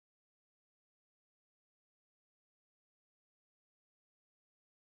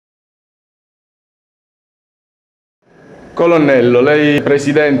Colonnello, lei è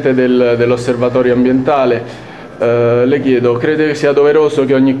presidente dell'Osservatorio Ambientale, le chiedo, crede che sia doveroso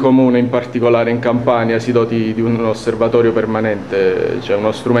che ogni comune, in particolare in Campania, si doti di un osservatorio permanente, cioè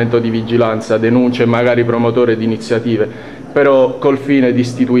uno strumento di vigilanza, denunce e magari promotore di iniziative, però col fine di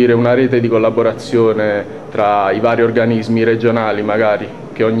istituire una rete di collaborazione tra i vari organismi regionali, magari,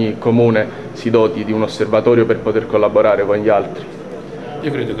 che ogni comune si doti di un osservatorio per poter collaborare con gli altri? Io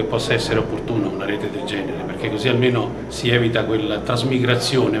credo che possa essere opportuna una rete del genere, perché così almeno si evita quella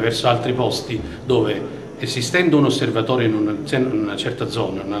trasmigrazione verso altri posti dove, esistendo un osservatorio in una certa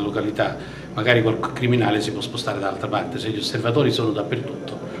zona, una località, magari qualche criminale si può spostare dall'altra parte. Se gli osservatori sono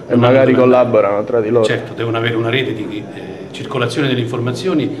dappertutto e magari collaborano tra di loro. Certo, devono avere una rete di circolazione delle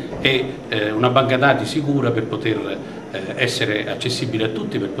informazioni e una banca dati sicura per poter essere accessibile a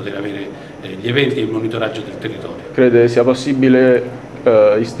tutti, per poter avere gli eventi e il monitoraggio del territorio. Crede sia possibile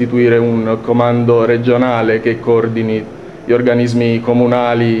istituire un comando regionale che coordini gli organismi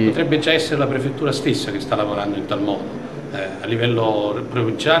comunali? Potrebbe già essere la prefettura stessa che sta lavorando in tal modo, a livello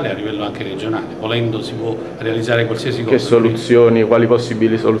provinciale, a livello anche regionale. Volendo si può realizzare qualsiasi cosa. Che soluzioni, quali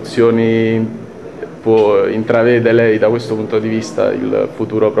possibili soluzioni intravede lei da questo punto di vista il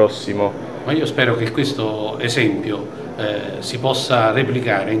futuro prossimo? Ma io spero che questo esempio si possa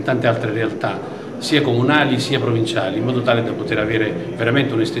replicare in tante altre realtà, sia comunali sia provinciali, in modo tale da poter avere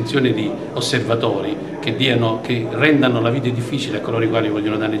veramente un'estensione di osservatori che rendano la vita difficile a coloro i quali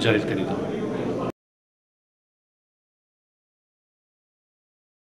vogliono danneggiare il territorio.